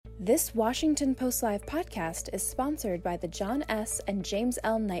This Washington Post Live podcast is sponsored by the John S. and James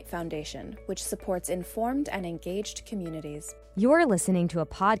L. Knight Foundation, which supports informed and engaged communities. You're listening to a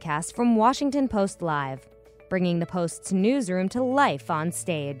podcast from Washington Post Live, bringing the Post's newsroom to life on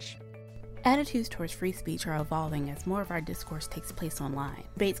stage. Attitudes towards free speech are evolving as more of our discourse takes place online.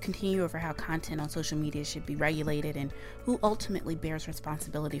 Debates continue over how content on social media should be regulated and who ultimately bears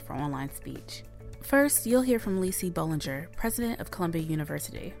responsibility for online speech. First, you'll hear from Lisey Bollinger, president of Columbia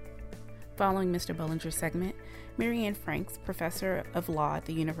University. Following Mr. Bollinger's segment, Marianne Franks, professor of law at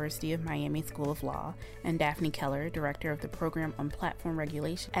the University of Miami School of Law, and Daphne Keller, director of the program on platform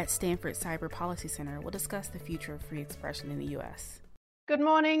regulation at Stanford Cyber Policy Center, will discuss the future of free expression in the U.S. Good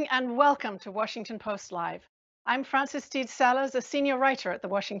morning and welcome to Washington Post Live. I'm Frances Stead Sellers, a senior writer at the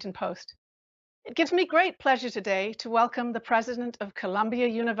Washington Post. It gives me great pleasure today to welcome the president of Columbia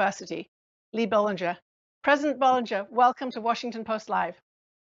University, Lee Bollinger. President Bollinger, welcome to Washington Post Live.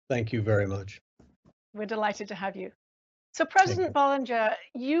 Thank you very much. We're delighted to have you. So President Bollinger,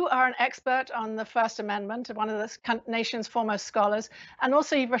 you are an expert on the First Amendment, one of the nation's foremost scholars, and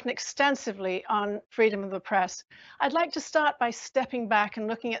also you've written extensively on freedom of the press. I'd like to start by stepping back and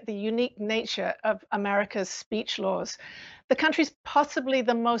looking at the unique nature of America's speech laws. The country's possibly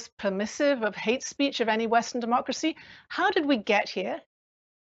the most permissive of hate speech of any Western democracy. How did we get here?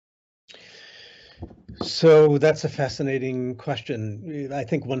 So that's a fascinating question. I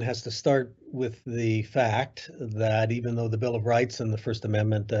think one has to start with the fact that even though the Bill of Rights and the First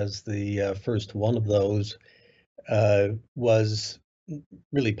Amendment as the first one of those was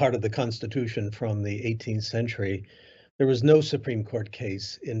really part of the Constitution from the 18th century, there was no Supreme Court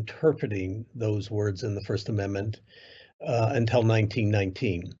case interpreting those words in the First Amendment until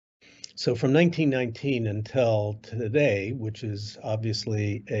 1919. So from 1919 until today, which is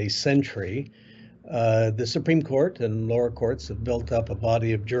obviously a century, the Supreme Court and lower courts have built up a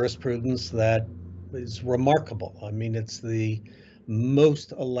body of jurisprudence that is remarkable. I mean, it's the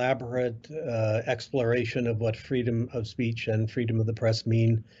most elaborate exploration of what freedom of speech and freedom of the press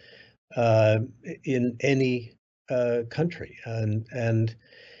mean in any country. And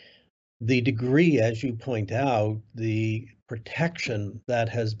the degree, as you point out, the protection that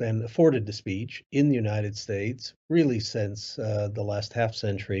has been afforded to speech in the United States, really since the last half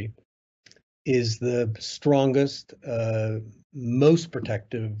century, is the strongest, most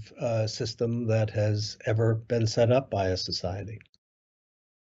protective system that has ever been set up by a society.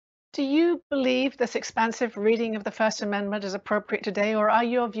 Do you believe this expansive reading of the First Amendment is appropriate today, or are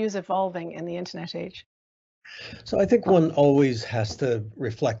your views evolving in the internet age? So I think one always has to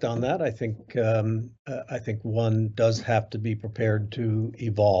reflect on that. I think one does have to be prepared to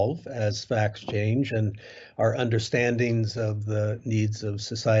evolve as facts change and our understandings of the needs of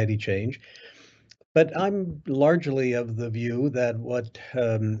society change. But I'm largely of the view that what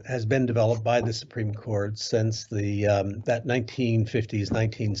has been developed by the Supreme Court since that 1950s,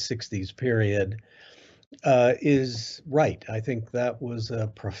 1960s period is right. I think that was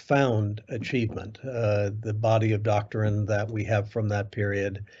a profound achievement. The body of doctrine that we have from that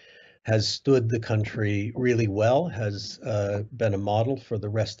period has stood the country really well, has been a model for the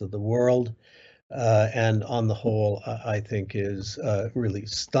rest of the world. And on the whole, I think is really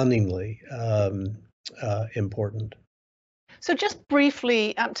stunningly important. So just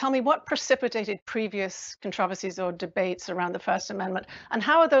briefly, tell me what precipitated previous controversies or debates around the First Amendment, and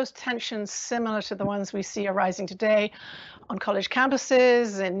how are those tensions similar to the ones we see arising today on college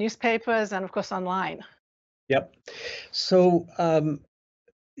campuses, in newspapers, and of course online? Yep. So,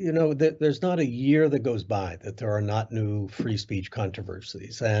 there's not a year that goes by that there are not new free speech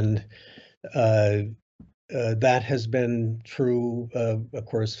controversies. And that has been true, of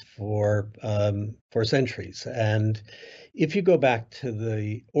course, for centuries. And if you go back to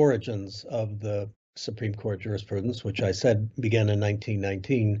the origins of the Supreme Court jurisprudence, which I said began in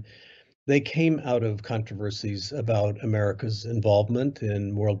 1919, they came out of controversies about America's involvement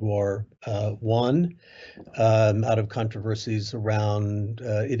in World War I, out of controversies around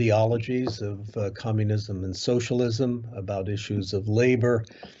ideologies of communism and socialism, about issues of labor.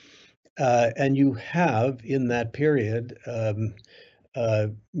 And you have, in that period,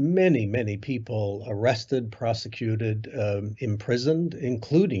 many people arrested, prosecuted, imprisoned,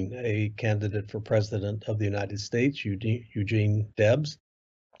 including a candidate for president of the United States, Eugene Debs,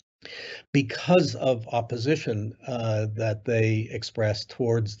 because of opposition that they expressed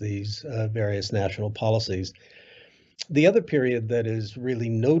towards these various national policies. The other period that is really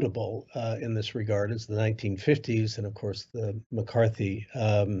notable in this regard is the 1950s and, of course, the McCarthy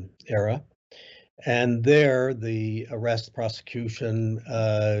era. And there, the arrest, prosecution,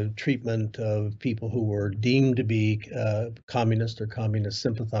 treatment of people who were deemed to be communist or communist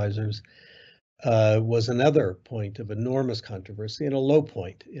sympathizers was another point of enormous controversy and a low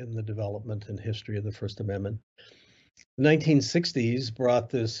point in the development and history of the First Amendment. The 1960s brought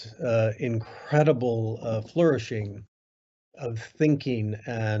this incredible flourishing of thinking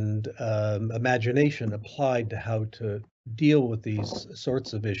and imagination applied to how to deal with these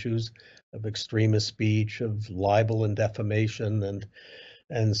sorts of issues of extremist speech, of libel and defamation,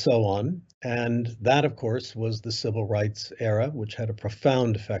 and so on. And that, of course, was the civil rights era, which had a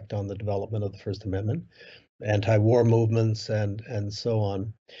profound effect on the development of the First Amendment, anti-war movements, and so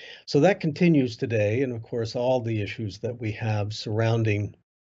on. So that continues today, and of course, all the issues that we have surrounding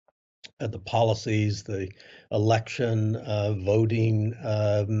the policies, the election, voting,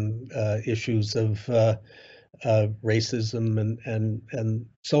 issues of racism and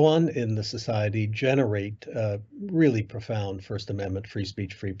so on in the society generate really profound First Amendment free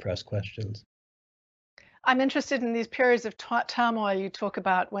speech, free press questions. I'm interested in these periods of turmoil you talk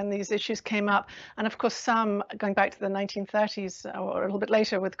about when these issues came up, and of course some going back to the 1930s or a little bit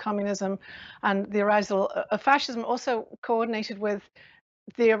later with communism and the arisal of fascism, also coordinated with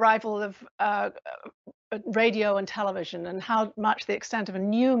the arrival of radio and television, and how much the extent of a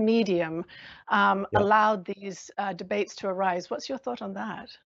new medium allowed these debates to arise. What's your thought on that?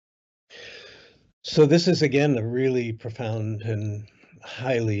 So this is, again, a really profound and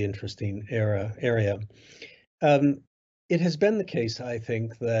highly interesting area. It has been the case, I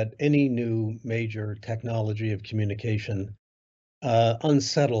think, that any new major technology of communication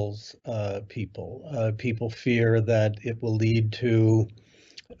unsettles people. People fear that it will lead to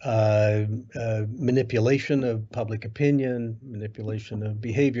manipulation of public opinion, manipulation of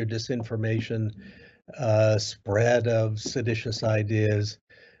behavior, disinformation, spread of seditious ideas.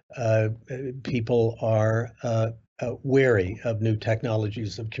 People are wary of new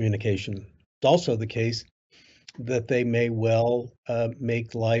technologies of communication. It's also the case that they may well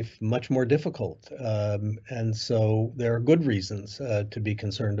make life much more difficult. And so there are good reasons to be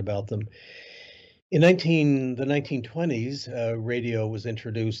concerned about them. In the 1920s, radio was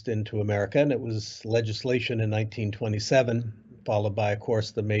introduced into America, and it was legislation in 1927, followed by, of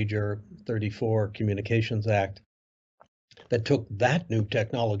course, the major 34 Communications Act that took that new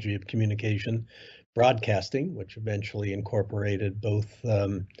technology of communication, broadcasting, which eventually incorporated both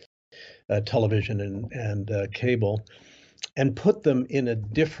television and cable, and put them in a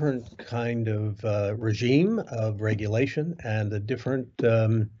different kind of regime of regulation and a different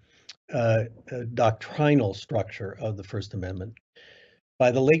doctrinal structure of the First Amendment.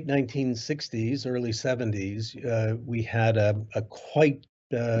 By the late 1960s, early 70s, we had a quite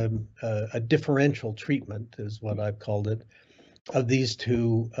a differential treatment, is what I've called it, of these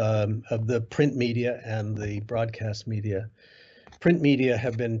two, of the print media and the broadcast media. Print media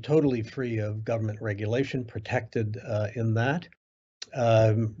have been totally free of government regulation, protected in that.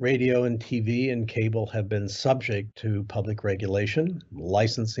 Radio and TV and cable have been subject to public regulation,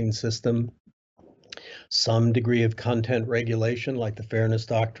 licensing system, some degree of content regulation like the Fairness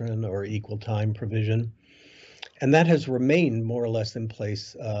Doctrine or equal time provision. And that has remained more or less in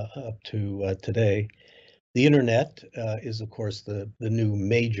place up to today. The internet is, of course, the new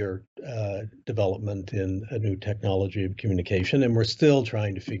major development in a new technology of communication, and we're still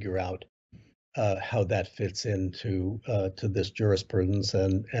trying to figure out how that fits into to this jurisprudence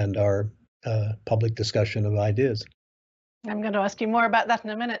and our public discussion of ideas. I'm going to ask you more about that in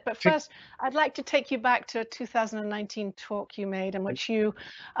a minute, but first, I'd like to take you back to a 2019 talk you made in which you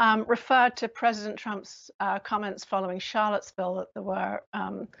referred to President Trump's comments following Charlottesville that there were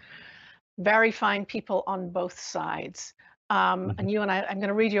very fine people on both sides. And you and I'm going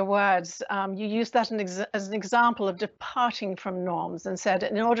to read your words. You used that as an example of departing from norms and said,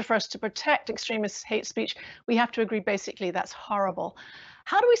 in order for us to protect extremist hate speech, we have to agree basically that's horrible.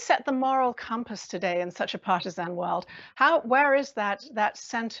 How do we set the moral compass today in such a partisan world? Where is that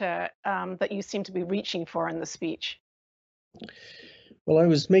center that you seem to be reaching for in the speech? Well, I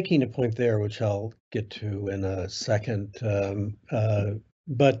was making a point there, which I'll get to in a second.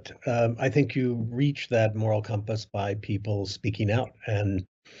 But I think you reach that moral compass by people speaking out and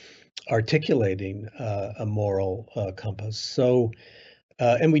articulating a moral compass. So,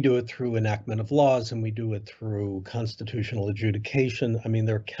 and we do it through enactment of laws, and we do it through constitutional adjudication. I mean,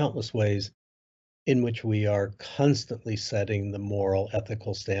 there are countless ways in which we are constantly setting the moral,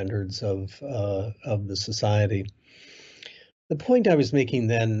 ethical standards of the society. The point I was making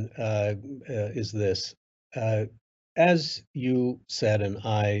then is this. As you said, and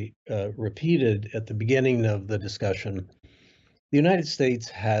I repeated at the beginning of the discussion, The United States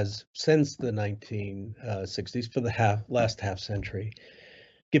has, since the 1960s, for the last half century,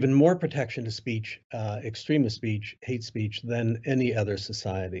 given more protection to speech, extremist speech, hate speech, than any other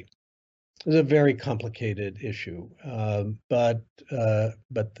society. It's a very complicated issue, but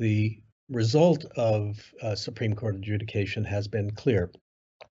the result of Supreme Court adjudication has been clear.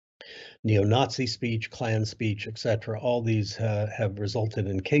 Neo-Nazi speech, Klan speech, etc., all these have resulted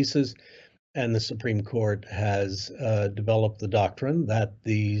in cases, and the Supreme Court has developed the doctrine that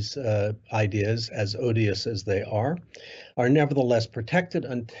these ideas, as odious as they are nevertheless protected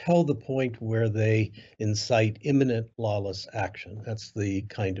until the point where they incite imminent lawless action. That's the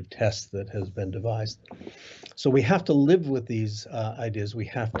kind of test that has been devised. So we have to live with these ideas. We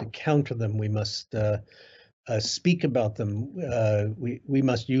have to counter them. We must speak about them. We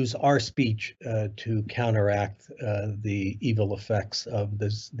must use our speech to counteract the evil effects of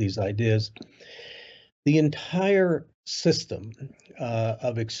these ideas. The entire system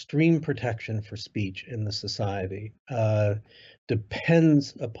of extreme protection for speech in the society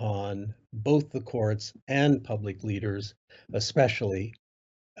depends upon both the courts and public leaders, especially,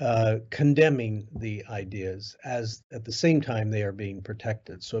 condemning the ideas as at the same time they are being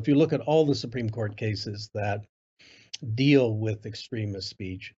protected. So if you look at all the Supreme Court cases that deal with extremist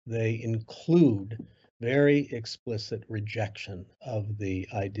speech, they include very explicit rejection of the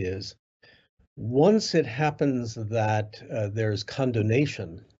ideas. Once it happens that there's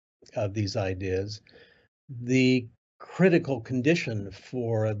condonation of these ideas, the critical condition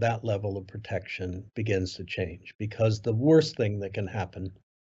for that level of protection begins to change, because the worst thing that can happen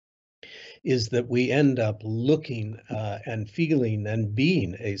is that we end up looking and feeling and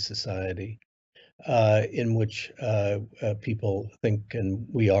being a society in which people think and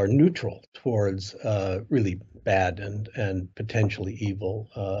we are neutral towards really bad and potentially evil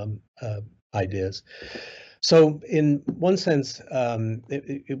ideas. So in one sense,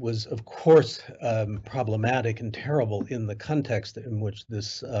 it was, of course, problematic and terrible in the context in which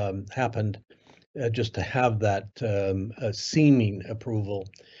this happened, just to have that seeming approval.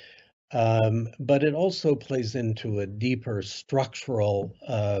 But it also plays into a deeper structural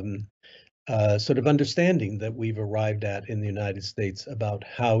sort of understanding that we've arrived at in the United States about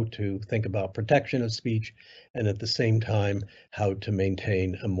how to think about protection of speech and at the same time how to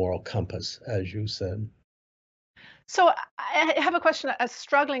maintain a moral compass, as you said. So I have a question. I was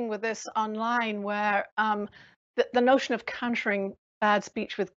struggling with this online, where the notion of countering bad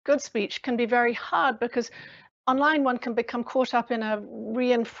speech with good speech can be very hard, because online one can become caught up in a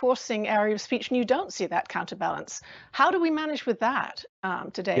reinforcing area of speech, and you don't see that counterbalance. How do we manage with that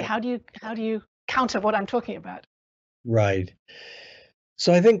today? Yeah. How do you counter what I'm talking about? Right.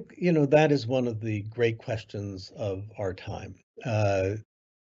 So I think, that is one of the great questions of our time.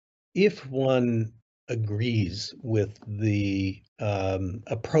 If one agrees with the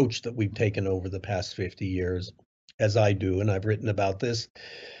approach that we've taken over the past 50 years, as I do, and I've written about this,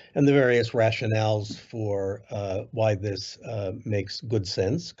 and the various rationales for why this makes good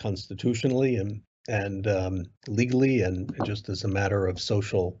sense constitutionally and legally, and just as a matter of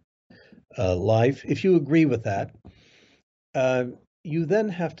social life. If you agree with that, you then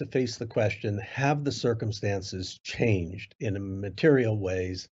have to face the question, have the circumstances changed in material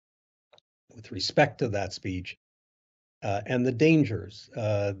ways with respect to that speech and the dangers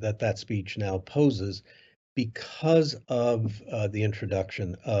that speech now poses because of the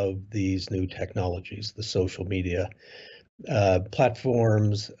introduction of these new technologies, the social media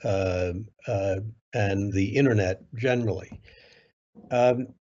platforms, and the internet generally.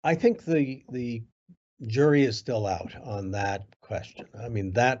 I think the jury is still out on that question. I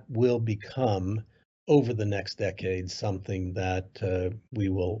mean, that will become, over the next decade, something that we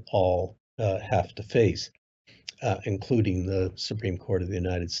will all have to face, including the Supreme Court of the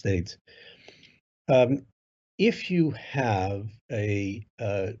United States. If you have a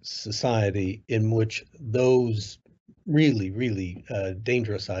society in which those really, really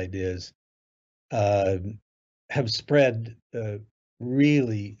dangerous ideas have spread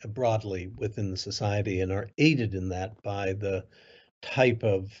really broadly within the society and are aided in that by the type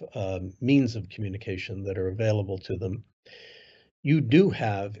of means of communication that are available to them, you do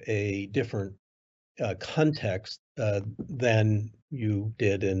have a different context than you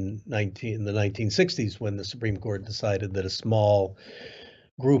did in the 1960s, when the Supreme Court decided that a small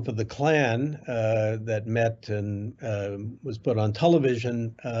group of the Klan that met and was put on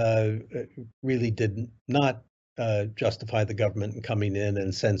television really did not justify the government coming in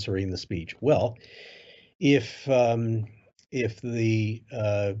and censoring the speech. Well, if the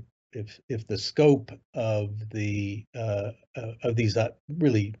if the scope of these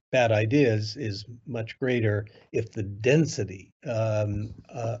really bad ideas is much greater, if the density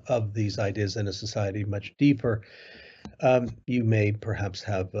of these ideas in a society much deeper, you may perhaps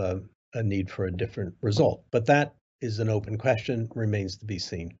have a need for a different result. But that is an open question, remains to be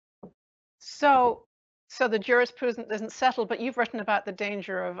seen. So the jurisprudence isn't settled, but you've written about the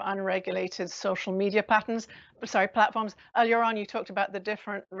danger of unregulated social media platforms. Earlier on, you talked about the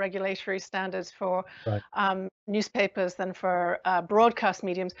different regulatory standards for newspapers than for broadcast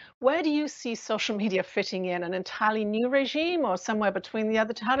mediums. Where do you see social media fitting in? An entirely new regime, or somewhere between the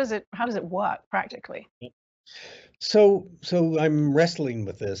other two? How does it work practically? So I'm wrestling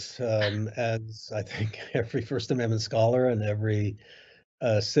with this, as I think every First Amendment scholar and every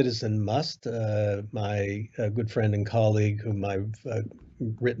citizen must. My good friend and colleague, whom I've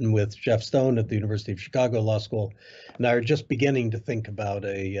written with, Jeff Stone at the University of Chicago Law School, and I are just beginning to think about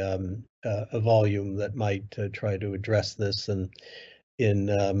a volume that might try to address this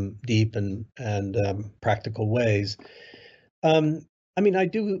in deep and practical ways. I mean, I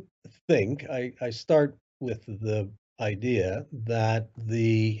do think I start with the idea that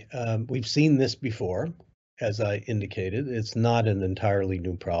we've seen this before. As I indicated, it's not an entirely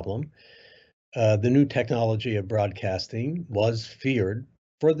new problem. The new technology of broadcasting was feared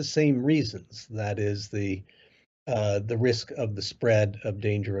for the same reasons. That is the risk of the spread of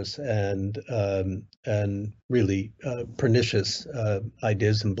dangerous and really pernicious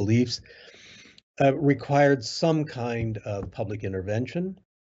ideas and beliefs required some kind of public intervention,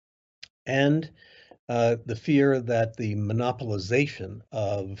 and the fear that the monopolization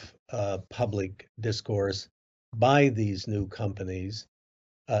of public discourse by these new companies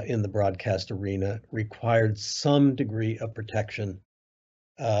in the broadcast arena required some degree of protection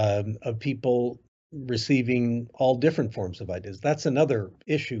of people receiving all different forms of ideas. That's another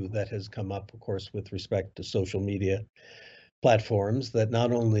issue that has come up, of course, with respect to social media platforms, that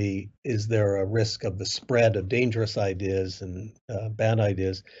not only is there a risk of the spread of dangerous ideas and bad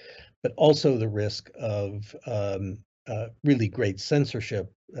ideas, but also the risk of really great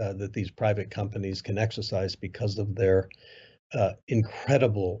censorship that these private companies can exercise because of their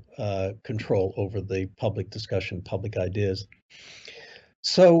incredible control over the public discussion, public ideas.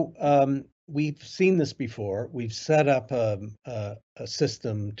 So we've seen this before. We've set up a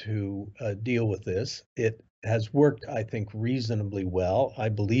system to deal with this. It has worked, I think, reasonably well. I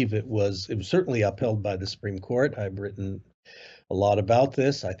believe it was certainly upheld by the Supreme Court. I've written a lot about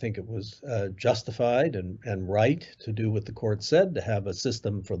this. I think it was justified and right to do what the court said, to have a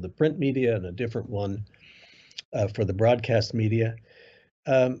system for the print media and a different one for the broadcast media.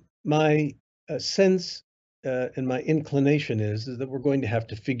 My sense and my inclination is that we're going to have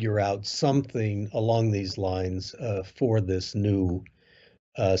to figure out something along these lines for this new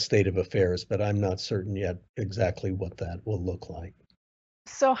state of affairs, but I'm not certain yet exactly what that will look like.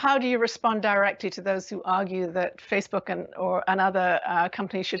 So how do you respond directly to those who argue that Facebook and other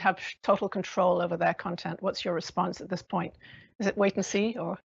companies should have total control over their content? What's your response at this point? Is it wait and see,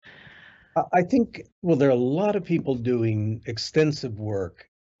 or? I think, well, there are a lot of people doing extensive work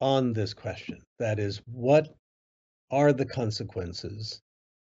on this question. That is, what are the consequences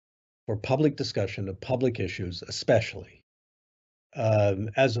for public discussion of public issues, especially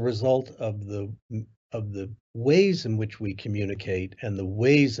as a result of the ways in which we communicate and the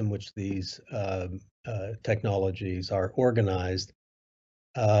ways in which these technologies are organized,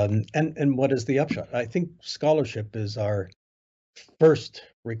 and what is the upshot? I think scholarship is our first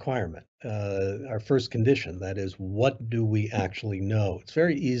requirement, our first condition. That is, what do we actually know? It's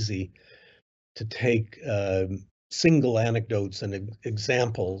very easy to take single anecdotes and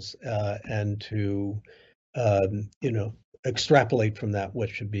examples and to extrapolate from that what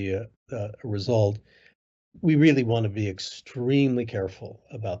should be a result. We really want to be extremely careful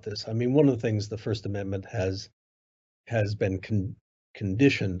about this. I mean, one of the things the First Amendment has been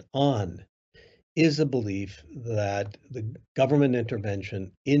conditioned on is a belief that the government intervention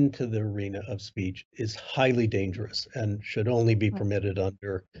into the arena of speech is highly dangerous and should only be permitted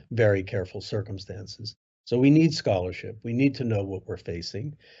under very careful circumstances. So we need scholarship. We need to know what we're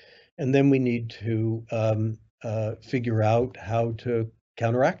facing. And then we need to figure out how to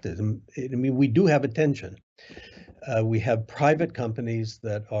counteract it. I mean, we do have a tension. We have private companies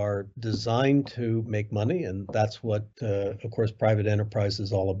that are designed to make money, and that's what, of course, private enterprise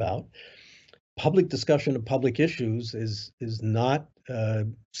is all about. Public discussion of public issues is not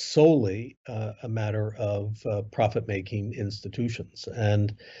solely a matter of profit-making institutions.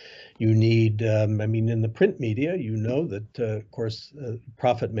 And you need, I mean, in the print media, you know that, of course,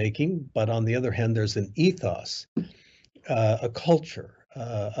 profit-making, but on the other hand, there's an ethos, a culture,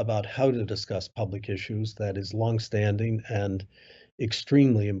 about how to discuss public issues that is longstanding and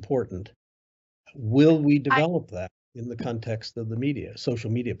extremely important. Will we develop that in the context of the media, social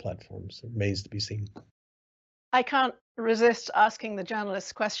media platforms? It remains to be seen. I can't resist asking the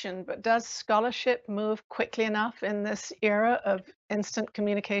journalist question, but does scholarship move quickly enough in this era of instant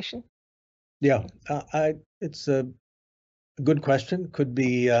communication? Yeah, it's a good question. Could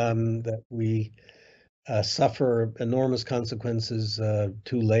be that we suffer enormous consequences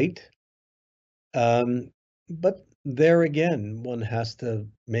too late. But there again, one has to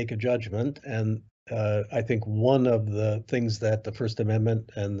make a judgment. And I think one of the things that the First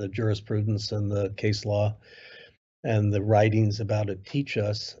Amendment and the jurisprudence and the case law and the writings about it teach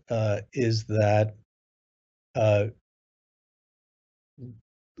us is that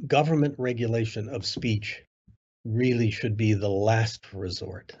government regulation of speech really should be the last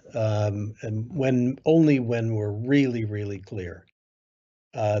resort, and only when we're really, really clear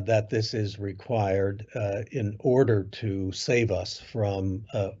that this is required in order to save us from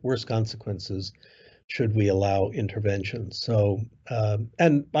worse consequences should we allow intervention. So,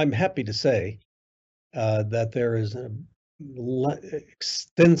 and I'm happy to say that there is an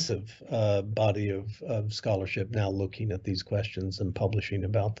extensive body of scholarship now looking at these questions and publishing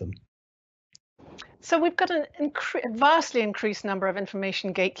about them. So we've got a vastly increased number of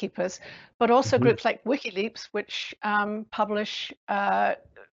information gatekeepers, but also groups like WikiLeaks, which publish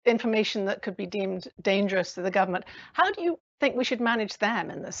information that could be deemed dangerous to the government. How do you think we should manage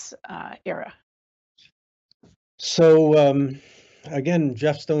them in this era? So again,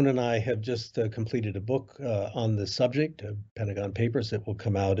 Jeff Stone and I have just completed a book on this subject, Pentagon Papers. It will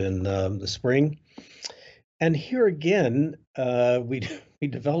come out in the spring. And here again, we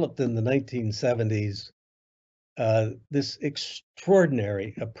developed in the 1970s this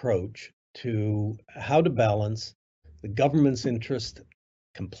extraordinary approach to how to balance the government's interest,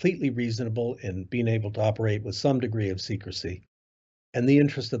 completely reasonable in being able to operate with some degree of secrecy, and the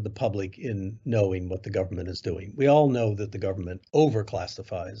interest of the public in knowing what the government is doing. We all know that the government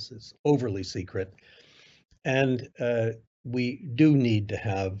overclassifies, is overly secret, and we do need to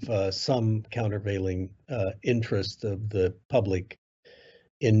have some countervailing interest of the public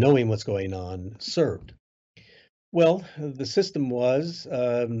in knowing what's going on served. Well, the system was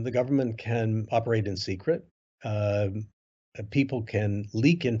the government can operate in secret. People can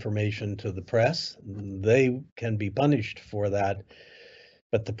leak information to the press. They can be punished for that.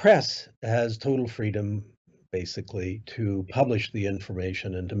 But the press has total freedom, basically, to publish the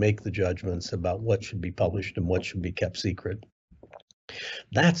information and to make the judgments about what should be published and what should be kept secret.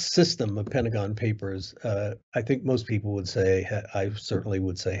 That system of Pentagon Papers, I think most people would say, I certainly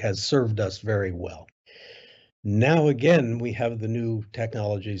would say, has served us very well. Now, again, we have the new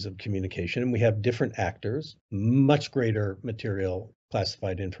technologies of communication, and we have different actors. Much greater material,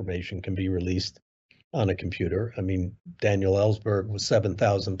 classified information can be released on a computer. I mean, Daniel Ellsberg was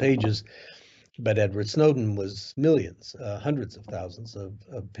 7,000 pages, but Edward Snowden was millions, hundreds of thousands of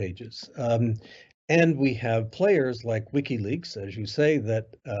pages. And we have players like WikiLeaks, as you say,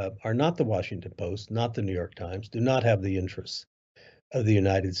 that are not the Washington Post, not the New York Times, do not have the interests of the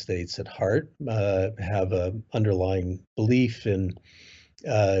United States at heart, have an underlying belief in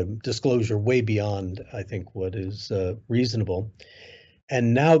disclosure way beyond, I think, what is reasonable.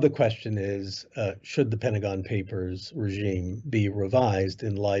 And now the question is, should the Pentagon Papers regime be revised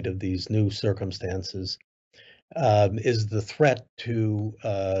in light of these new circumstances? Is the threat to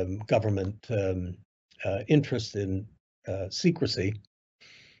government interest in secrecy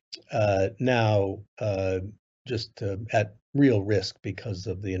now just at real risk because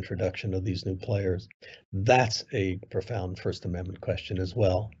of the introduction of these new players? That's a profound First Amendment question as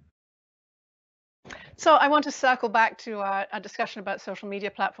well. So I want to circle back to a discussion about social media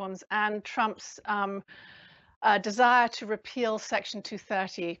platforms and Trump's desire to repeal Section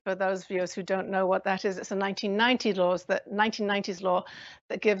 230. For those viewers who don't know what that is, it's a 1990s law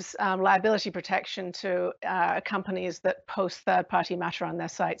that gives liability protection to companies that post third-party matter on their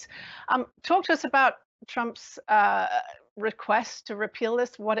sites. Talk to us about Trump's request to repeal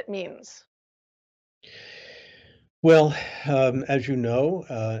this, what it means. Well, as you know,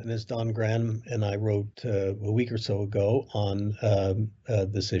 and as Don Graham and I wrote a week or so ago on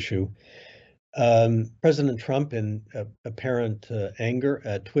this issue, President Trump, in apparent anger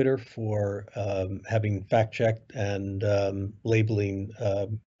at Twitter for having fact-checked and labeling a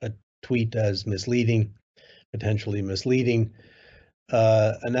tweet as misleading, potentially misleading,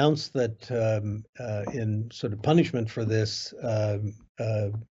 announced that in sort of punishment for this,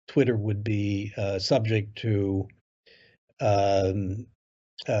 Twitter would be subject to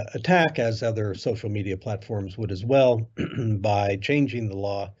attack, as other social media platforms would as well, by changing the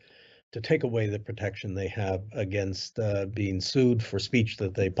law to take away the protection they have against being sued for speech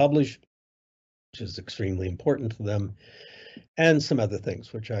that they publish, which is extremely important to them, and some other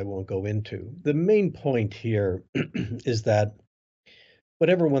things, which I won't go into. The main point here is that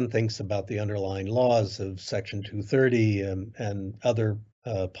whatever one thinks about the underlying laws of Section 230 and other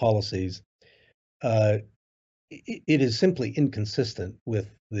policies, it is simply inconsistent with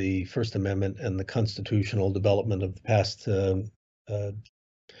the First Amendment and the constitutional development of the past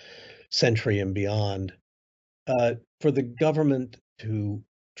century and beyond. For the government to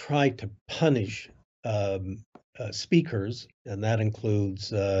try to punish speakers, and that includes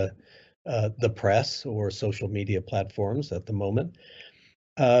the press or social media platforms at the moment,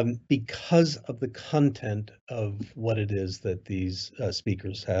 because of the content of what it is that these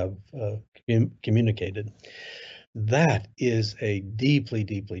speakers have communicated. That is a deeply,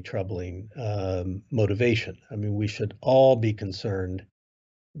 deeply troubling motivation. I mean, we should all be concerned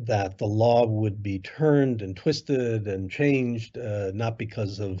that the law would be turned and twisted and changed, not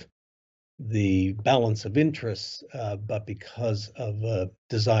because of the balance of interests, but because of a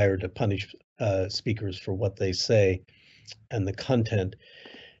desire to punish speakers for what they say and the content.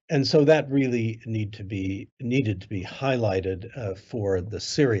 And so that really needed to be highlighted for the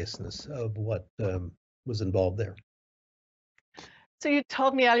seriousness of what was involved there. So you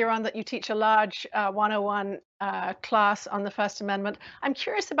told me earlier on that you teach a large 101 class on the First Amendment. I'm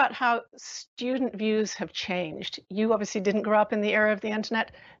curious about how student views have changed. You obviously didn't grow up in the era of the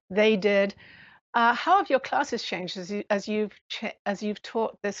internet. They did. How have your classes changed as you've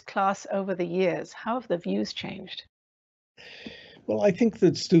taught this class over the years? How have the views changed? Well, I think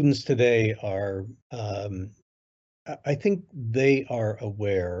that students today are, I think they are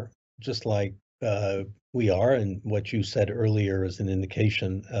aware, just like we are, and what you said earlier is an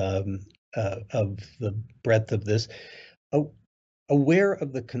indication of the breadth of this, aware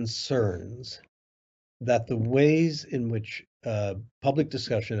of the concerns that the ways in which public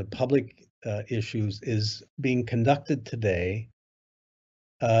discussion of public issues is being conducted today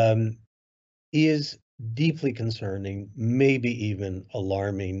is deeply concerning, maybe even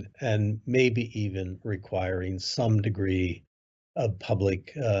alarming, and maybe even requiring some degree of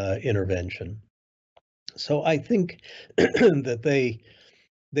public intervention. So I think that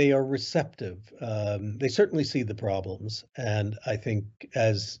they are receptive. They certainly see the problems, and I think,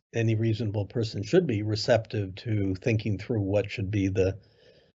 as any reasonable person should be, receptive to thinking through what should be the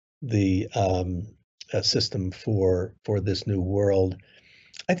system for this new world.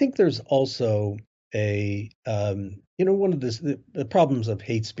 I think there's also one of the problems of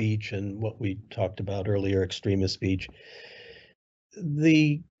hate speech and what we talked about earlier, extremist speech.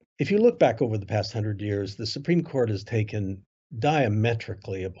 If you look back over the past 100 years, the Supreme Court has taken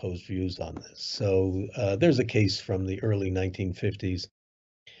diametrically opposed views on this. So there's a case from the early 1950s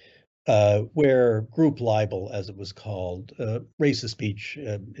where group libel, as it was called, racist speech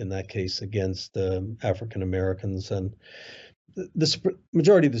in that case against African Americans, and the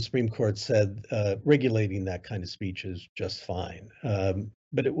majority of the Supreme Court said regulating that kind of speech is just fine.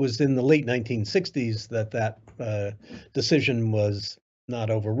 But it was in the late 1960s that decision was not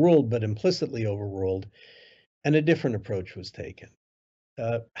overruled, but implicitly overruled, and a different approach was taken.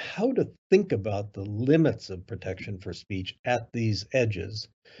 How to think about the limits of protection for speech at these edges,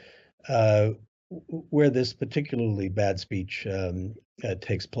 where this particularly bad speech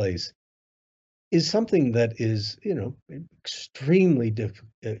takes place, is something that is, extremely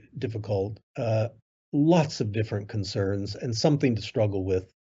difficult, lots of different concerns, and something to struggle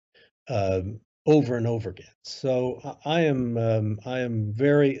with over and over again. So I am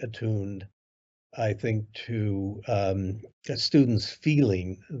very attuned, I think, to students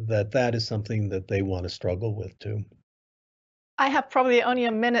feeling that is something that they want to struggle with too. I have probably only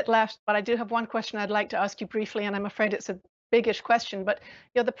a minute left, but I do have one question I'd like to ask you briefly, and I'm afraid it's a biggish question, but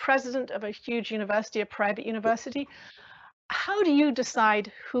you're the president of a huge university, a private university. How do you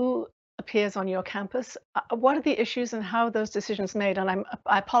decide who appears on your campus? What are the issues and how are those decisions made? And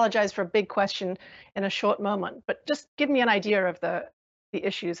I apologize for a big question in a short moment, but just give me an idea of the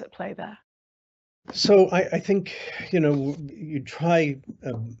issues at play there. So I think, you try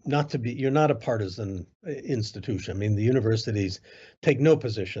not to be, you're not a partisan institution. I mean, the universities take no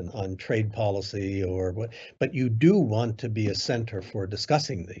position on trade policy or what, but you do want to be a center for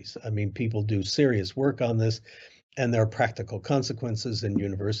discussing these. I mean, people do serious work on this, and there are practical consequences, and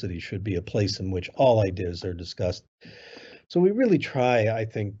universities should be a place in which all ideas are discussed. So we really try, I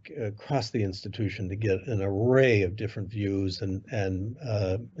think, across the institution to get an array of different views and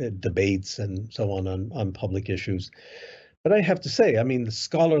debates and so on public issues. But I have to say, I mean, the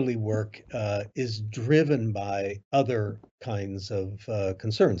scholarly work is driven by other kinds of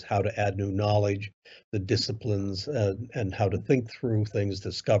concerns, how to add new knowledge, the disciplines, and how to think through things,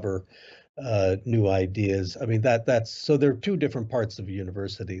 discover new ideas. I mean, that's so there are two different parts of a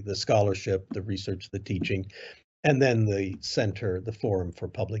university: the scholarship, the research, the teaching, and then the center, the forum for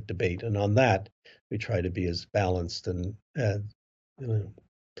public debate. And on that, we try to be as balanced and you know,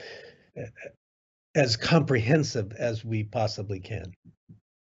 as comprehensive as we possibly can.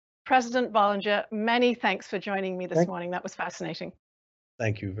 President Bollinger, many thanks for joining me this morning. That was fascinating.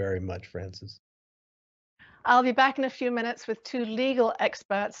 Thank you very much, Frances. I'll be back in a few minutes with two legal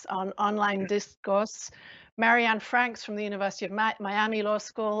experts on online discourse, Marianne Franks from the University of Miami Law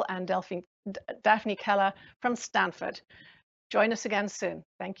School and Daphne Keller from Stanford. Join us again soon.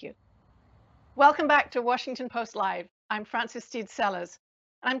 Thank you. Welcome back to Washington Post Live. I'm Frances Stead Sellers,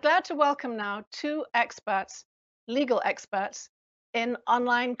 and I'm glad to welcome now two experts, legal experts, in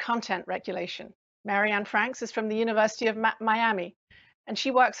online content regulation. Marianne Franks is from the University of Miami, and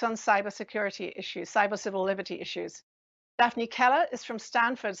she works on cybersecurity issues, cyber civil liberty issues. Daphne Keller is from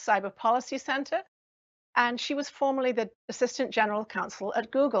Stanford's Cyber Policy Center, and she was formerly the Assistant General Counsel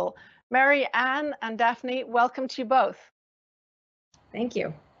at Google. Marianne and Daphne, welcome to you both. Thank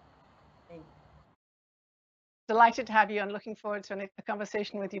you. Delighted to have you and looking forward to a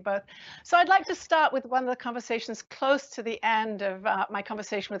conversation with you both. So I'd like to start with one of the conversations close to the end of my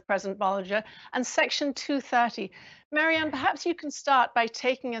conversation with President Bollinger and Section 230. Marianne, perhaps you can start by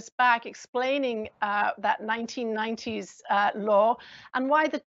taking us back, explaining that 1990s law and why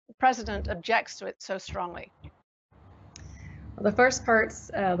the president objects to it so strongly. Well, the first part's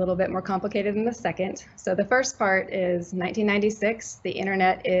a little bit more complicated than the second. So the first part is 1996. The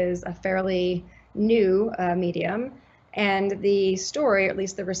internet is a fairly new medium, and the story, or at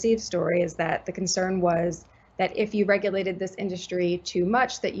least the received story, is that the concern was that if you regulated this industry too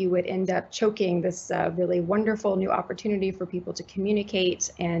much, that you would end up choking this really wonderful new opportunity for people to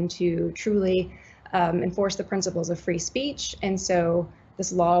communicate and to truly enforce the principles of free speech. And so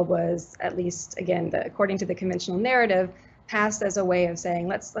this law was, at least again, according to the conventional narrative, passed as a way of saying,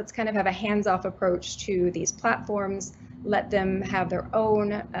 let's kind of have a hands-off approach to these platforms, let them have their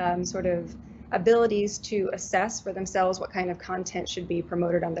own sort of abilities to assess for themselves what kind of content should be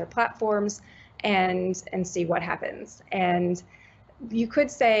promoted on their platforms, and see what happens. And you could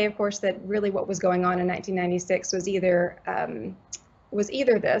say, of course, that really what was going on in 1996 was either a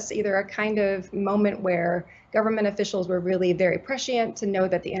kind of moment where government officials were really very prescient to know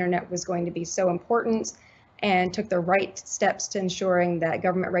that the internet was going to be so important and took the right steps to ensuring that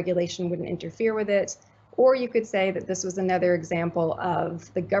government regulation wouldn't interfere with it. Or you could say that this was another example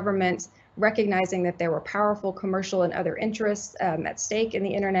of the government recognizing that there were powerful commercial and other interests at stake in the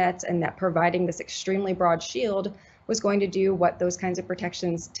internet, and that providing this extremely broad shield was going to do what those kinds of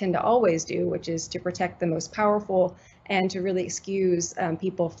protections tend to always do, which is to protect the most powerful and to really excuse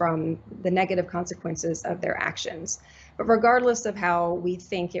people from the negative consequences of their actions. But regardless of how we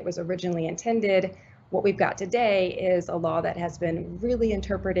think it was originally intended, what we've got today is a law that has been really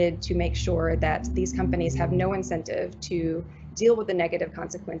interpreted to make sure that these companies have no incentive to deal with the negative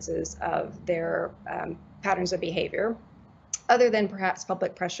consequences of their patterns of behavior, other than perhaps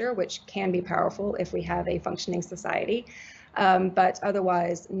public pressure, which can be powerful if we have a functioning society, but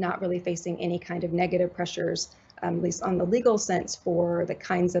otherwise not really facing any kind of negative pressures, at least on the legal sense, for the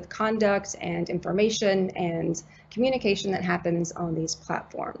kinds of conduct and information and communication that happens on these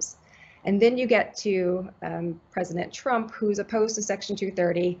platforms. And then you get to President Trump, who's opposed to Section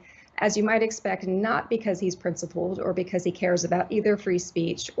 230, as you might expect, not because he's principled or because he cares about either free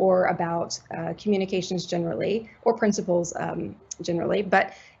speech or about communications generally or principles generally,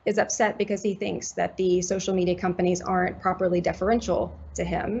 but is upset because he thinks that the social media companies aren't properly deferential to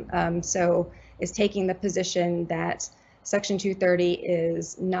him. So is taking the position that Section 230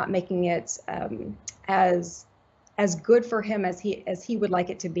 is not making it as good for him as he would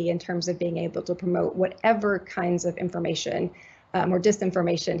like it to be in terms of being able to promote whatever kinds of information or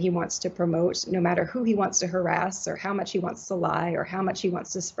disinformation he wants to promote, no matter who he wants to harass or how much he wants to lie or how much he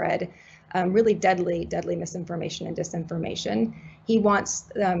wants to spread really deadly misinformation and disinformation. He wants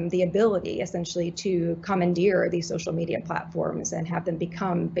the ability essentially to commandeer these social media platforms and have them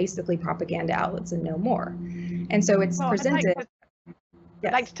become basically propaganda outlets and no more. And so it's presented.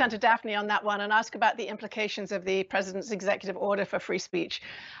 I'd like to turn to Daphne on that one and ask about the implications of the president's executive order for free speech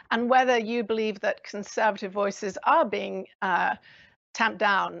and whether you believe that conservative voices are being tamped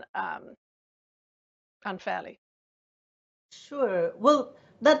down unfairly. Sure. Well,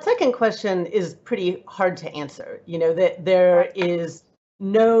 that second question is pretty hard to answer. You know, that there is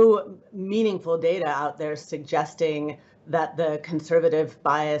no meaningful data out there suggesting that the conservative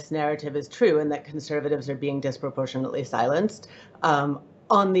bias narrative is true and that conservatives are being disproportionately silenced.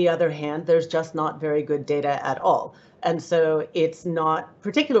 On the other hand, there's just not very good data at all. And so it's not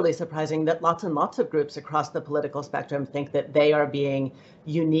particularly surprising that lots and lots of groups across the political spectrum think that they are being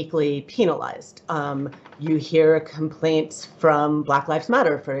uniquely penalized. You hear complaints from Black Lives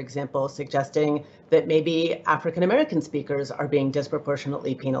Matter, for example, suggesting that maybe African American speakers are being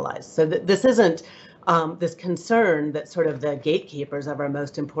disproportionately penalized. So this isn't this concern that sort of the gatekeepers of our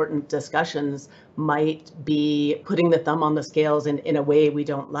most important discussions might be putting the thumb on the scales in a way we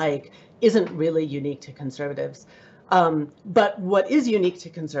don't like isn't really unique to conservatives. But what is unique to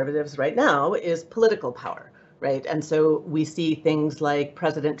conservatives right now is political power, right? And so we see things like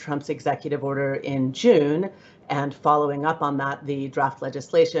President Trump's executive order in June, and following up on that, the draft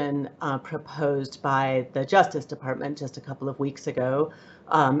legislation proposed by the Justice Department just a couple of weeks ago,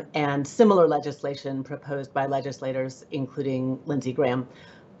 and similar legislation proposed by legislators, including Lindsey Graham.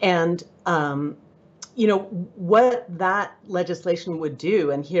 And you know, what that legislation would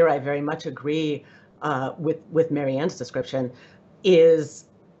do, and here I very much agree with Marianne's description, is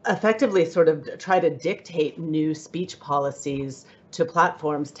effectively sort of try to dictate new speech policies to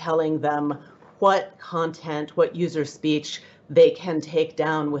platforms, telling them what content, what user speech they can take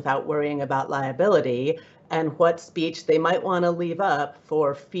down without worrying about liability, and what speech they might want to leave up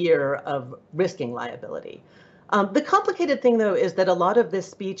for fear of risking liability. The complicated thing, though, is that a lot of this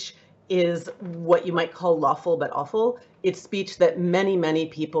speech is what you might call lawful but awful. It's speech that many, many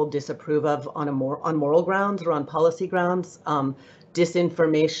people disapprove of on moral grounds or on policy grounds.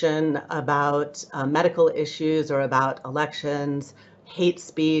 Disinformation about medical issues or about elections, hate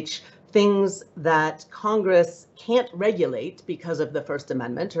speech, things that Congress can't regulate because of the First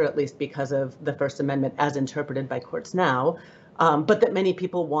Amendment, or at least because of the First Amendment as interpreted by courts now, but that many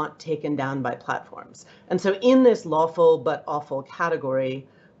people want taken down by platforms. And so in this lawful but awful category,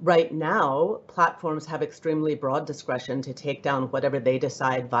 right now, platforms have extremely broad discretion to take down whatever they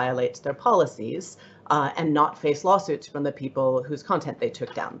decide violates their policies and not face lawsuits from the people whose content they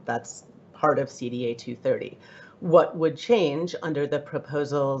took down. That's part of CDA 230. What would change under the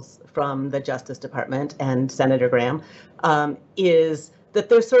proposals from the Justice Department and Senator Graham is that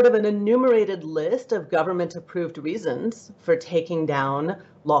there's sort of an enumerated list of government-approved reasons for taking down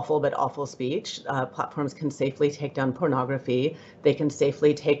lawful but awful speech. Platforms can safely take down pornography. They can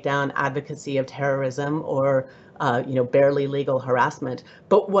safely take down advocacy of terrorism or barely legal harassment.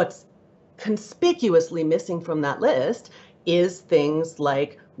 But what's conspicuously missing from that list is things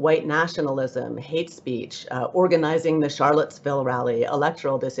like white nationalism, hate speech, organizing the Charlottesville rally,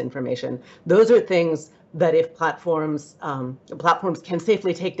 electoral disinformation. Those are things that if platforms can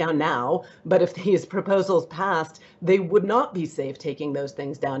safely take down now, but if these proposals passed, they would not be safe taking those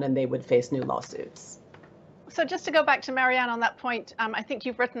things down and they would face new lawsuits. So just to go back to Marianne on that point, I think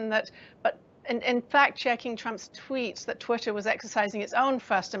you've written that, but in fact checking Trump's tweets, that Twitter was exercising its own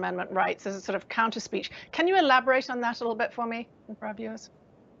First Amendment rights as a sort of counter speech. Can you elaborate on that a little bit for me and for our viewers?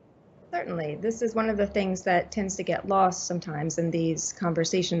 Certainly. This is one of the things that tends to get lost sometimes in these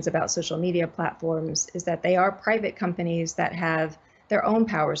conversations about social media platforms, is that they are private companies that have their own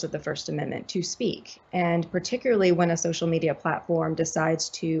powers of the First Amendment to speak. And particularly when a social media platform decides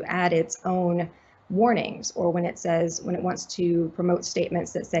to add its own warnings, or when it wants to promote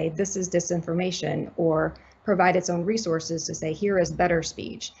statements that say this is disinformation, or provide its own resources to say here is better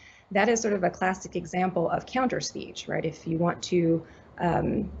speech. That is sort of a classic example of counter speech, right? If you want to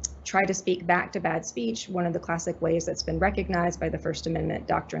try to speak back to bad speech, one of the classic ways that's been recognized by the First Amendment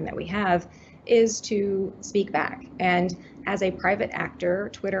doctrine that we have is to speak back. And as a private actor,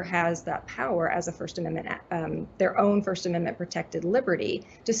 Twitter has that power as a First Amendment, their own First Amendment protected liberty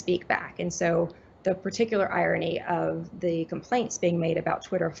to speak back. And so the particular irony of the complaints being made about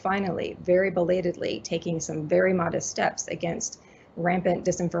Twitter finally, very belatedly, taking some very modest steps against rampant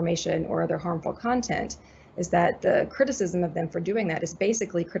disinformation or other harmful content, is that the criticism of them for doing that is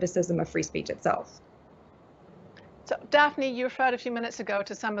basically criticism of free speech itself. So Daphne, you referred a few minutes ago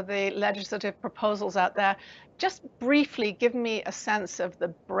to some of the legislative proposals out there. Just briefly give me a sense of the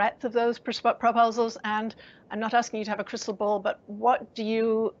breadth of those proposals, and I'm not asking you to have a crystal ball, but what do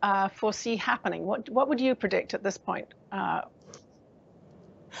you foresee happening? What would you predict at this point?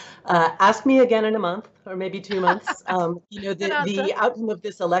 Ask me again in a month or maybe 2 months. The outcome of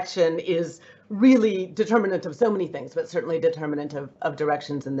this election is really determinant of so many things, but certainly determinant of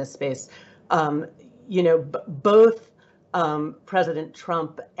directions in this space. Both President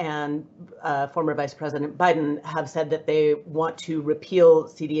Trump and former Vice President Biden have said that they want to repeal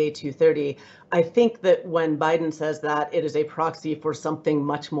CDA 230. I think that when Biden says that, it is a proxy for something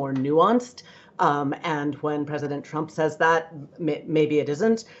much more nuanced. And when President Trump says that, maybe it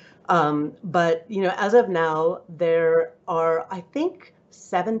isn't. But, as of now, there are, I think,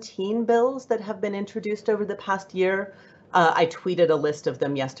 17 bills that have been introduced over the past year. I tweeted a list of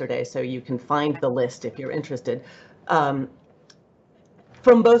them yesterday, so you can find the list if you're interested. From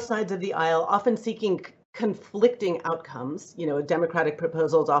both sides of the aisle, often seeking conflicting outcomes. Democratic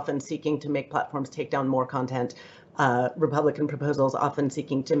proposals often seeking to make platforms take down more content. Republican proposals often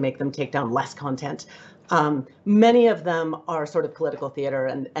seeking to make them take down less content. Many of them are sort of political theater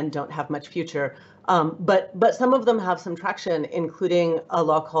and don't have much future. But some of them have some traction, including a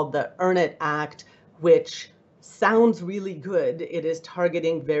law called the Earn It Act, which sounds really good. It is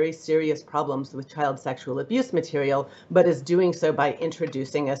targeting very serious problems with child sexual abuse material, but is doing so by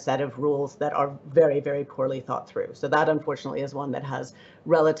introducing a set of rules that are very, very poorly thought through. So that, unfortunately, is one that has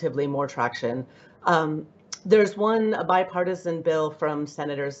relatively more traction. There's a bipartisan bill from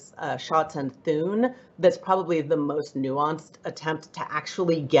Senators Schatz and Thune that's probably the most nuanced attempt to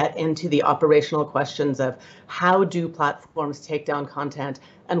actually get into the operational questions of how do platforms take down content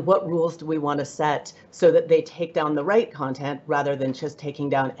and what rules do we want to set so that they take down the right content rather than just taking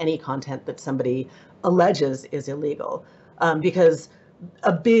down any content that somebody alleges is illegal. Because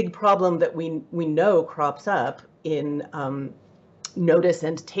a big problem that we know crops up in notice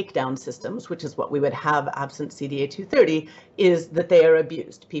and takedown systems, which is what we would have absent CDA 230, is that they are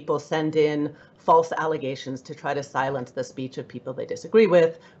abused. People send in false allegations to try to silence the speech of people they disagree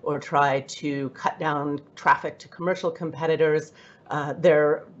with, or try to cut down traffic to commercial competitors. There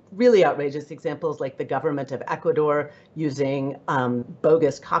are really outrageous examples like the government of Ecuador using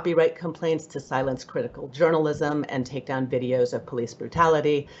bogus copyright complaints to silence critical journalism and take down videos of police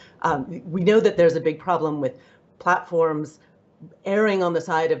brutality. We know that there's a big problem with platforms erring on the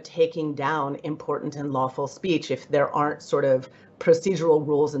side of taking down important and lawful speech if there aren't sort of procedural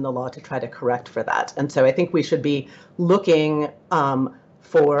rules in the law to try to correct for that. And so I think we should be looking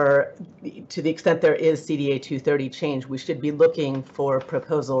for, to the extent there is CDA 230 change, we should be looking for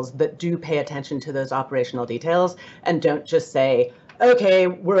proposals that do pay attention to those operational details and don't just say, okay,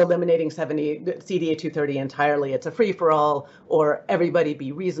 we're eliminating CDA 230 entirely. It's a free-for-all, or everybody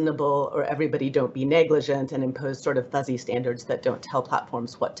be reasonable, or everybody don't be negligent, and impose sort of fuzzy standards that don't tell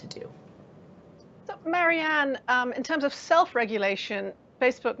platforms what to do. So, Marianne, in terms of self-regulation,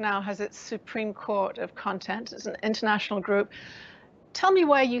 Facebook now has its Supreme Court of Content. It's an international group. Tell me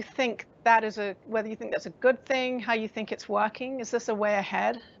where you think that is whether you think that's a good thing, how you think it's working. Is this a way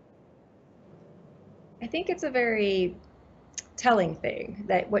ahead? I think it's a very telling thing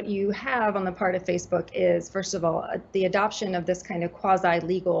that what you have on the part of Facebook is, first of all, the adoption of this kind of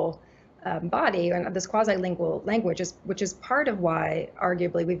quasi-legal body and this quasi-lingual language, which is part of why,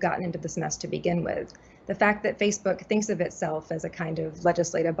 arguably, we've gotten into this mess to begin with. The fact that Facebook thinks of itself as a kind of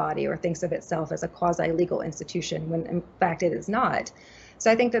legislative body or thinks of itself as a quasi-legal institution, when in fact it is not. So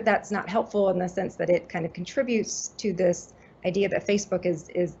I think that that's not helpful in the sense that it kind of contributes to this idea that Facebook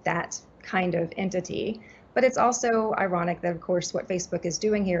is that kind of entity. But it's also ironic that, of course, what Facebook is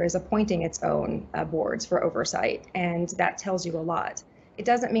doing here is appointing its own boards for oversight, and that tells you a lot. It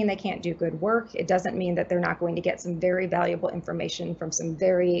doesn't mean they can't do good work. It doesn't mean that they're not going to get some very valuable information from some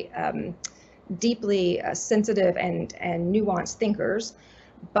very deeply sensitive and nuanced thinkers,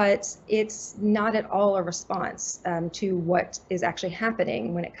 but it's not at all a response to what is actually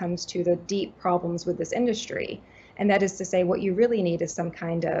happening when it comes to the deep problems with this industry. And that is to say, what you really need is some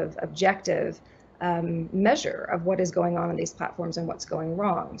kind of objective measure of what is going on these platforms and what's going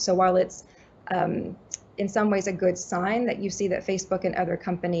wrong. So while it's in some ways a good sign that you see that Facebook and other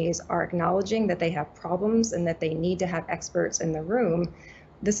companies are acknowledging that they have problems and that they need to have experts in the room,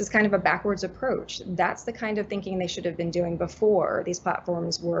 this is kind of a backwards approach. That's the kind of thinking they should have been doing before these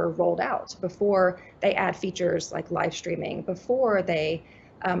platforms were rolled out, before they add features like live streaming, before they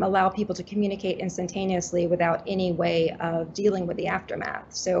allow people to communicate instantaneously without any way of dealing with the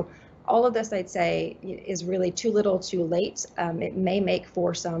aftermath. So all of this, I'd say, is really too little too late. It may make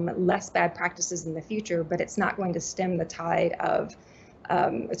for some less bad practices in the future, but it's not going to stem the tide of,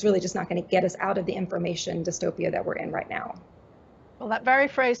 it's really just not going to get us out of the information dystopia that we're in right now. Well, that very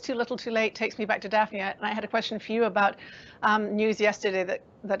phrase, too little too late, takes me back to Daphne. And I had a question for you about news yesterday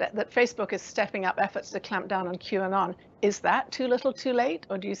that Facebook is stepping up efforts to clamp down on QAnon. Is that too little too late,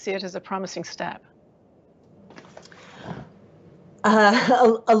 or do you see it as a promising step?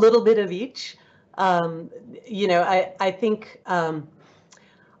 A little bit of each. I think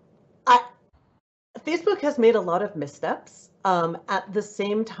Facebook has made a lot of missteps. At the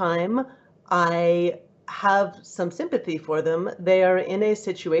same time, I have some sympathy for them. They are in a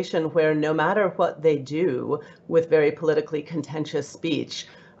situation where no matter what they do with very politically contentious speech,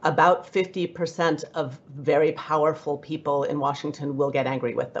 about 50% of very powerful people in Washington will get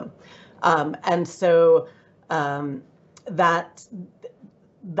angry with them. And so that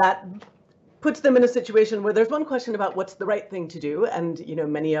puts them in a situation where there's one question about what's the right thing to do. And, you know,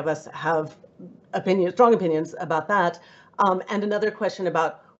 many of us have strong opinions about that. And another question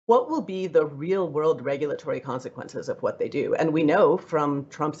about what will be the real world regulatory consequences of what they do. And we know from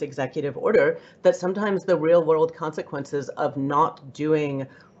Trump's executive order that sometimes the real world consequences of not doing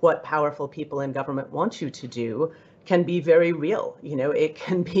what powerful people in government want you to do can be very real. You know, it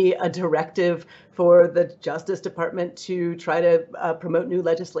can be a directive for the Justice Department to try to promote new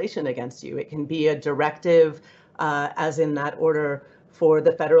legislation against you. It can be a directive, as in that order, for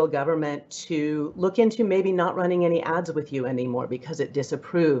the federal government to look into maybe not running any ads with you anymore because it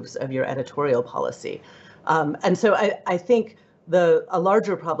disapproves of your editorial policy. And so I think a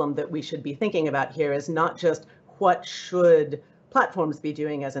larger problem that we should be thinking about here is not just what should platforms be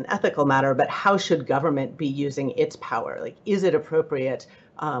doing as an ethical matter, but how should government be using its power? Like, is it appropriate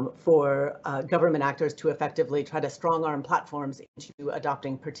for government actors to effectively try to strong-arm platforms into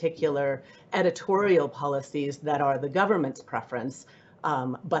adopting particular editorial policies that are the government's preference,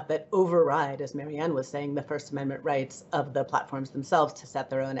 but that override, as Marianne was saying, the First Amendment rights of the platforms themselves to set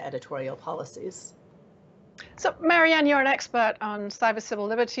their own editorial policies? So, Marianne, you're an expert on cyber civil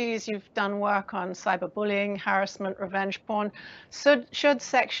liberties. You've done work on cyberbullying, harassment, revenge porn. So, should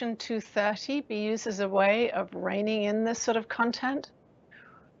Section 230 be used as a way of reining in this sort of content?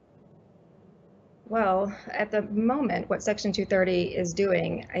 Well, at the moment, what Section 230 is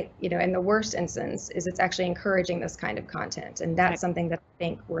doing, in the worst instance, is it's actually encouraging this kind of content. And that's something that I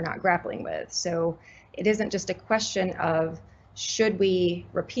think we're not grappling with. So it isn't just a question of should we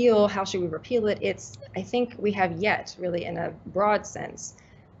repeal, how should we repeal it? I think we have yet, really in a broad sense,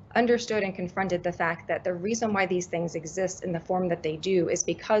 understood and confronted the fact that the reason why these things exist in the form that they do is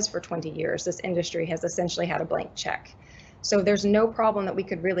because for 20 years, this industry has essentially had a blank check. So there's no problem that we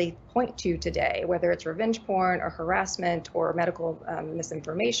could really point to today, whether it's revenge porn or harassment or medical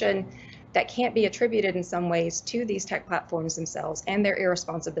misinformation, that can't be attributed in some ways to these tech platforms themselves and their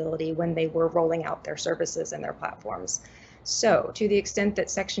irresponsibility when they were rolling out their services and their platforms. So to the extent that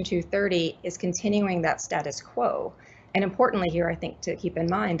Section 230 is continuing that status quo, and importantly here, I think to keep in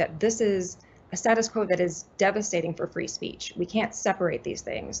mind that this is a status quo that is devastating for free speech. We can't separate these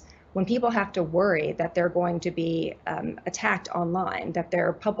things. When people have to worry that they're going to be attacked online, that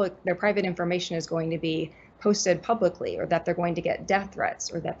their private information is going to be posted publicly, or that they're going to get death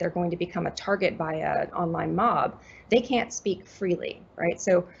threats, or that they're going to become a target by an online mob, they can't speak freely, right?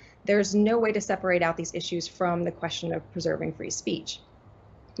 So there's no way to separate out these issues from the question of preserving free speech.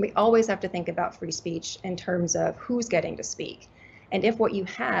 We always have to think about free speech in terms of who's getting to speak. And if what you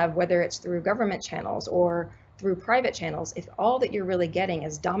have, whether it's through government channels or through private channels, if all that you're really getting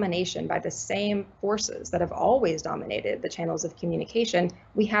is domination by the same forces that have always dominated the channels of communication,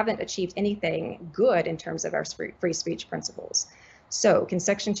 we haven't achieved anything good in terms of our free speech principles. So can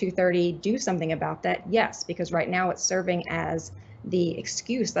Section 230 do something about that? Yes, because right now it's serving as the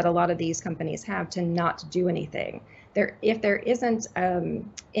excuse that a lot of these companies have to not do anything. If there isn't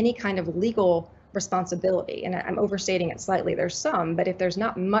any kind of legal responsibility, and I'm overstating it slightly, there's some, but if there's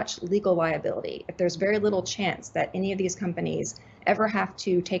not much legal liability, if there's very little chance that any of these companies ever have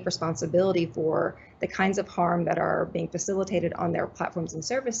to take responsibility for the kinds of harm that are being facilitated on their platforms and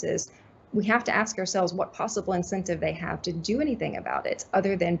services, we have to ask ourselves what possible incentive they have to do anything about it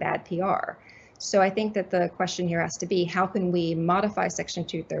other than bad PR. So I think that the question here has to be, how can we modify Section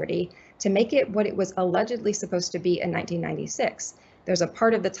 230 to make it what it was allegedly supposed to be in 1996? There's a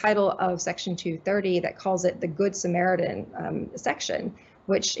part of the title of Section 230 that calls it the Good Samaritan section,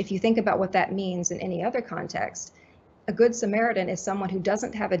 which if you think about what that means in any other context, a Good Samaritan is someone who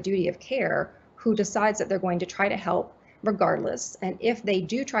doesn't have a duty of care, who decides that they're going to try to help regardless. And if they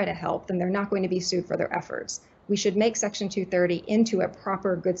do try to help, then they're not going to be sued for their efforts. We should make Section 230 into a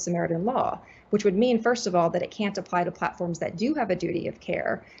proper Good Samaritan law, which would mean, first of all, that it can't apply to platforms that do have a duty of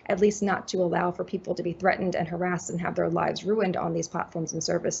care, at least not to allow for people to be threatened and harassed and have their lives ruined on these platforms and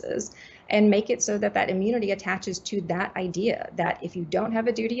services, and make it so that that immunity attaches to that idea that if you don't have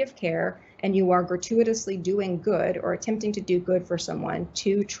a duty of care and you are gratuitously doing good or attempting to do good for someone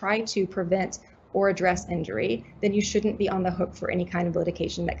to try to prevent or address injury, then you shouldn't be on the hook for any kind of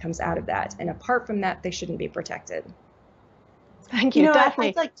litigation that comes out of that. And apart from that, they shouldn't be protected. Thank you, Daphne.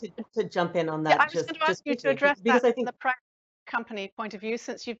 I'd like to jump in on that. Yeah, I was going to ask you to address that in the company point of view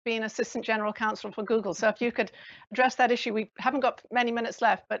since you've been Assistant General Counsel for Google. So if you could address that issue, we haven't got many minutes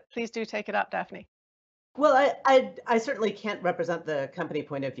left, but please do take it up, Daphne. Well, I certainly can't represent the company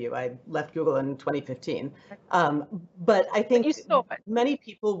point of view. I left Google in 2015. But I think many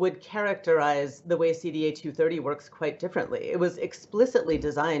people would characterize the way CDA 230 works quite differently. It was explicitly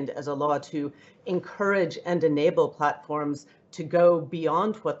designed as a law to encourage and enable platforms to go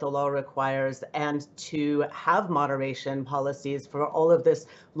beyond what the law requires and to have moderation policies for all of this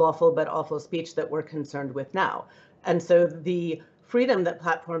lawful but awful speech that we're concerned with now. And so the freedom that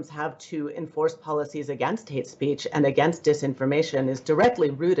platforms have to enforce policies against hate speech and against disinformation is directly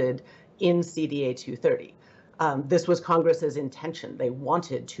rooted in CDA 230. This was Congress's intention. They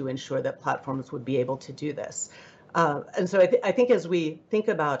wanted to ensure that platforms would be able to do this. And so I think as we think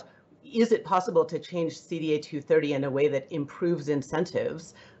about, is it possible to change CDA 230 in a way that improves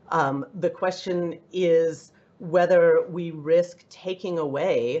incentives? The question is whether we risk taking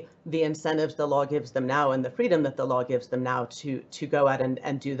away the incentives the law gives them now and the freedom that the law gives them now to go out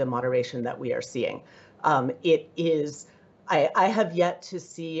and do the moderation that we are seeing. I have yet to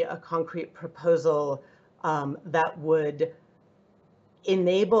see a concrete proposal that would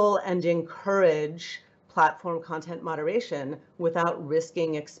enable and encourage platform content moderation without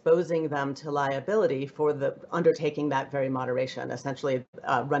risking exposing them to liability for the undertaking that very moderation, essentially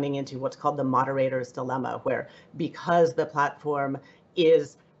running into what's called the moderator's dilemma, where because the platform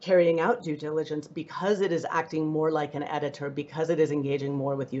is carrying out due diligence, because it is acting more like an editor, because it is engaging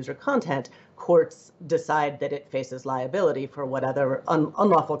more with user content, courts decide that it faces liability for what other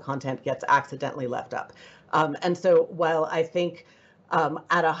unlawful content gets accidentally left up. And so while I think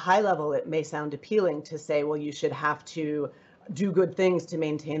at a high level, it may sound appealing to say, well, you should have to do good things to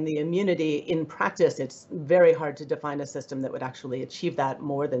maintain the immunity. In practice, it's very hard to define a system that would actually achieve that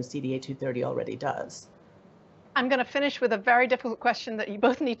more than CDA 230 already does. I'm going to finish with a very difficult question that you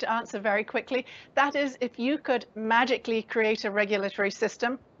both need to answer very quickly. That is, if you could magically create a regulatory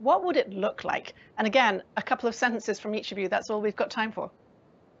system, what would it look like? And again, a couple of sentences from each of you. That's all we've got time for.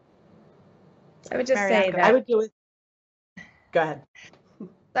 I would just say that I would do it. Go ahead.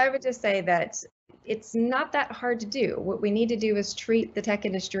 I would just say that it's not that hard to do. What we need to do is treat the tech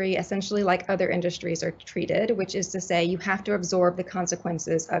industry essentially like other industries are treated, which is to say you have to absorb the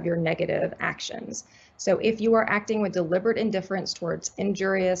consequences of your negative actions. So if you are acting with deliberate indifference towards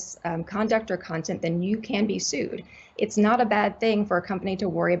injurious conduct or content, then you can be sued. It's not a bad thing for a company to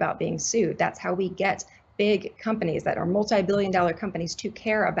worry about being sued. That's how we get big companies that are multi-billion-dollar companies to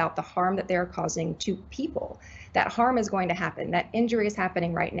care about the harm that they're causing to people. That harm is going to happen. That injury is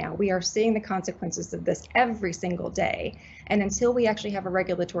happening right now. We are seeing the consequences of this every single day. And until we actually have a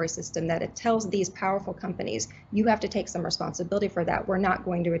regulatory system that it tells these powerful companies, you have to take some responsibility for that, we're not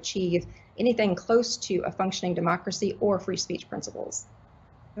going to achieve anything close to a functioning democracy or free speech principles.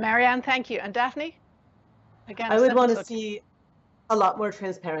 Marianne, thank you. And Daphne? Again, I would want to see a lot more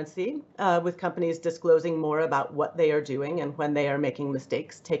transparency with companies disclosing more about what they are doing and when they are making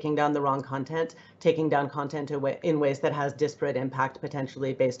mistakes, taking down the wrong content, taking down content in ways that has disparate impact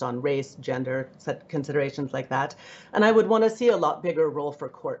potentially based on race, gender, considerations like that. And I would want to see a lot bigger role for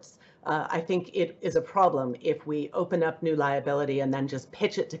courts. I think it is a problem if we open up new liability and then just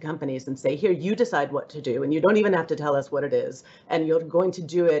pitch it to companies and say, here, you decide what to do, and you don't even have to tell us what it is, and you're going to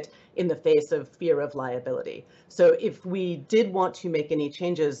do it in the face of fear of liability. So if we did want to make any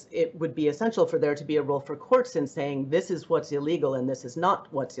changes, it would be essential for there to be a role for courts in saying this is what's illegal and this is not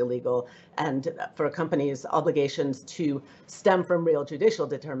what's illegal, and for companies' obligations to stem from real judicial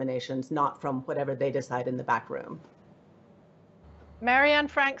determinations, not from whatever they decide in the back room. Marianne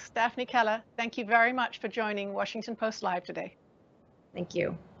Franks, Daphne Keller, thank you very much for joining Washington Post Live today. Thank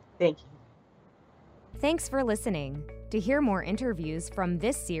you. Thank you. Thanks for listening. To hear more interviews from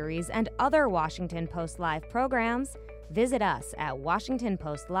this series and other Washington Post Live programs, visit us at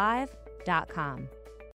WashingtonPostLive.com.